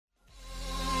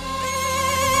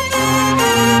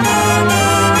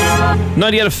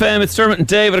98 FM, it's Dermot and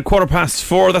Dave at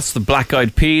 4:15. That's the Black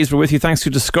Eyed Peas. We're with you thanks to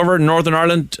Discover Northern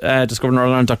Ireland,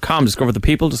 discovernorthernIreland.com. Discover the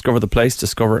people, discover the place,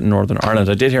 discover Northern Ireland.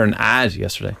 I did hear an ad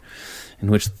yesterday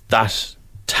in which that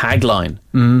tagline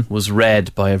was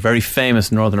read by a very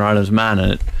famous Northern Ireland man,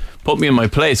 and it put me in my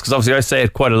place, because obviously I say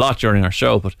it quite a lot during our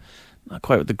show, but not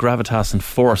quite with the gravitas and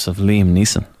force of Liam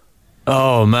Neeson.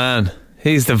 Oh man,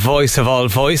 he's the voice of all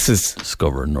voices.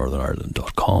 Discover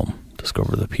northernireland.com.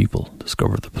 Discover the people,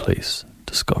 discover the place,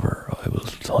 discover I will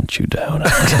hunt you down.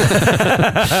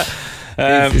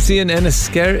 Is he an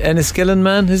Enniskillen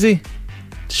man, is he?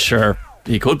 Sure,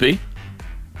 he could be.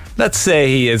 Let's say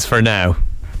he is for now.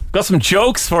 Got some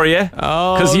jokes for you.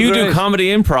 Oh, because you great. do comedy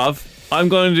improv, I'm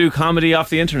going to do comedy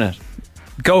off the internet.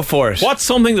 Go for it. What's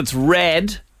something that's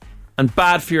red and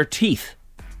bad for your teeth?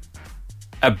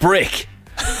 A brick.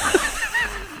 Do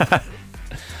you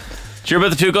hear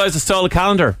about the two guys that stole a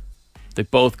calendar? They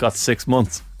both got 6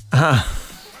 months.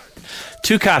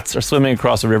 Two cats are swimming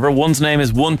across a river. One's name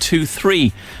is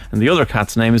 123 and the other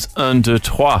cat's name is 1, 2,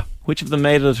 3. Which of them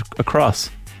made it across?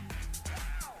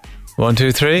 1,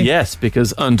 2, 3? Yes,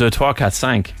 because 1, 2, 3 cat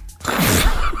sank.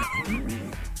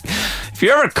 If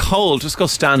you're ever cold, just go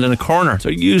stand in a corner.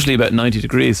 They're usually about 90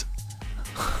 degrees.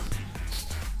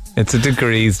 It's a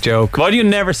degrees joke. Why do you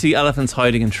never see elephants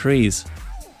hiding in trees?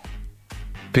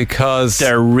 Because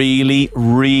they're really,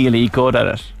 really good at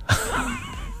it.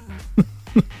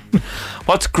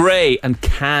 What's grey and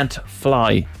can't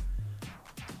fly?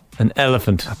 An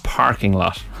elephant. A parking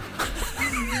lot.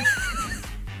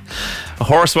 A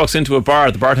horse walks into a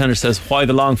bar. The bartender says, "Why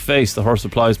the long face?" The horse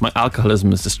replies, "My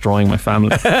alcoholism is destroying my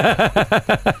family."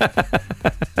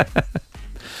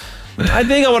 I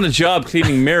think I want a job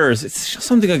cleaning mirrors. It's just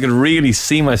something I could really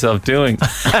see myself doing.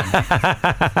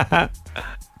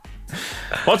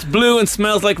 What's blue and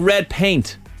smells like red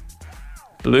paint?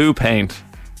 Blue paint.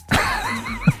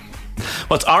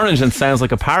 What's orange and sounds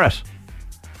like a parrot?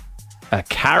 A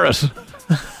carrot.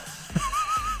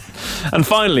 And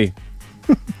finally,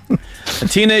 a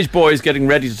teenage boy is getting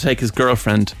ready to take his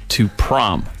girlfriend to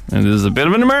prom. And this is a bit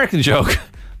of an American joke,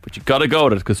 but you gotta go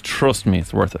with it, because trust me,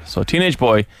 it's worth it. So a teenage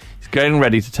boy is getting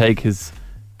ready to take his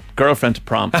girlfriend to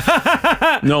prom.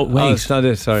 No, wait. Oh, it's not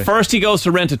it, sorry. First he goes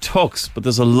to rent a tux, but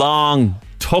there's a long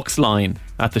tux line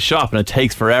at the shop and it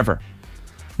takes forever.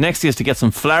 Next he has to get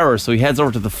some flowers, so he heads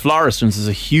over to the florist and there's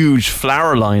a huge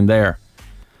flower line there.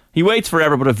 He waits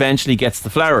forever but eventually gets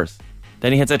the flowers.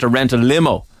 Then he heads out to rent a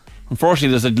limo. Unfortunately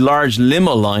there's a large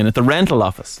limo line at the rental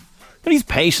office. But he's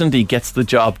patient, he gets the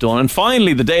job done, and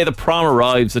finally the day the prom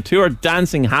arrives. The two are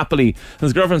dancing happily and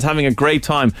his girlfriend's having a great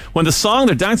time. When the song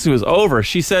they're dancing to is over,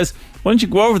 she says, "Why don't you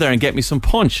go over there and get me some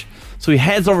punch?" So he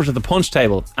heads over to the punch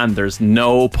table and there's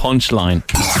no punch line.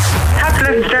 Have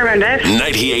to listen to Dermot and Dave.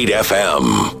 98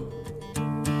 FM.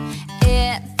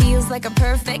 It feels like a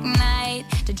perfect night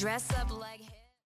to dress up like